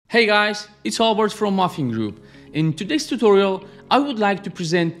Hey guys, it's Albert from Muffin Group. In today's tutorial, I would like to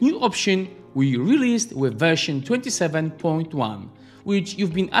present new option we released with version 27.1, which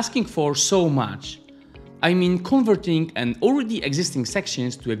you've been asking for so much. I mean converting an already existing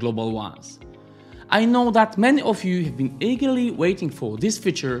sections to a global ones. I know that many of you have been eagerly waiting for this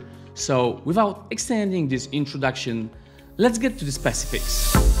feature, so without extending this introduction, let's get to the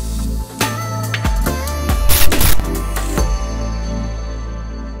specifics.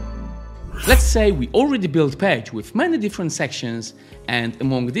 Let's say we already built a page with many different sections, and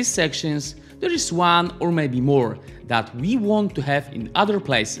among these sections there is one or maybe more that we want to have in other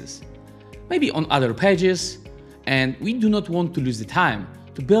places, maybe on other pages, and we do not want to lose the time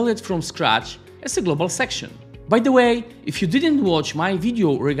to build it from scratch as a global section. By the way, if you didn't watch my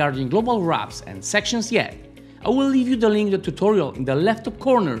video regarding global wraps and sections yet, I will leave you the link to the tutorial in the left top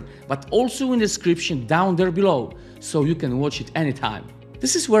corner, but also in the description down there below, so you can watch it anytime.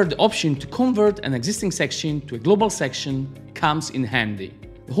 This is where the option to convert an existing section to a global section comes in handy.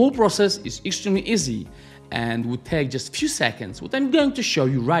 The whole process is extremely easy and would take just a few seconds, what I'm going to show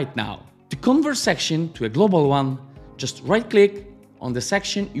you right now. To convert section to a global one, just right-click on the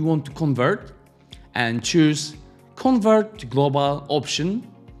section you want to convert and choose Convert to Global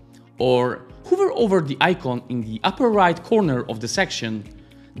option, or hover over the icon in the upper right corner of the section,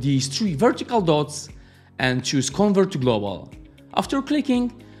 these three vertical dots, and choose Convert to Global. After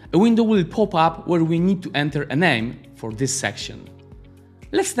clicking, a window will pop up where we need to enter a name for this section.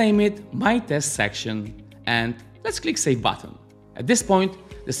 Let's name it My Test Section and let's click Save button. At this point,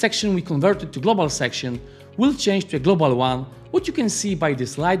 the section we converted to global section will change to a global one, what you can see by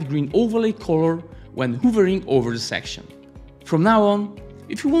this light green overlay color when hovering over the section. From now on,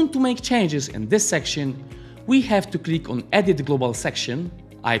 if you want to make changes in this section, we have to click on Edit Global Section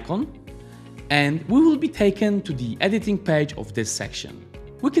icon, and we will be taken to the editing page of this section.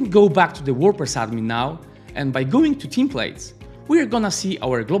 We can go back to the WordPress admin now, and by going to Templates, we are gonna see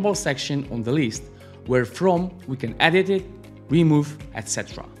our global section on the list, where from we can edit it, remove,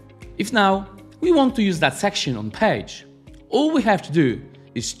 etc. If now we want to use that section on page, all we have to do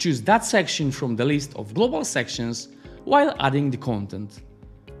is choose that section from the list of global sections while adding the content.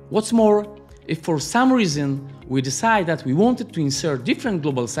 What's more, if for some reason we decide that we wanted to insert different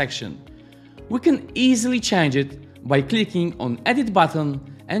global section, we can easily change it by clicking on Edit button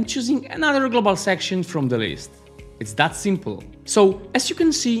and choosing another global section from the list. It's that simple. So, as you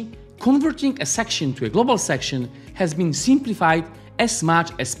can see, converting a section to a global section has been simplified as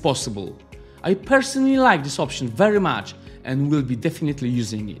much as possible. I personally like this option very much and will be definitely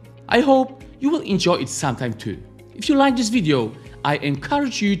using it. I hope you will enjoy it sometime too. If you like this video, I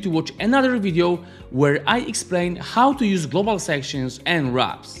encourage you to watch another video where I explain how to use global sections and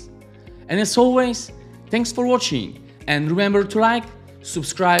wraps. And as always, thanks for watching, and remember to like,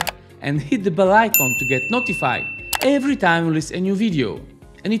 subscribe and hit the bell icon to get notified every time we release a new video.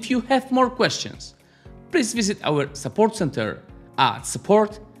 And if you have more questions, please visit our support center at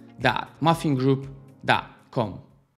support.muffingroup.com.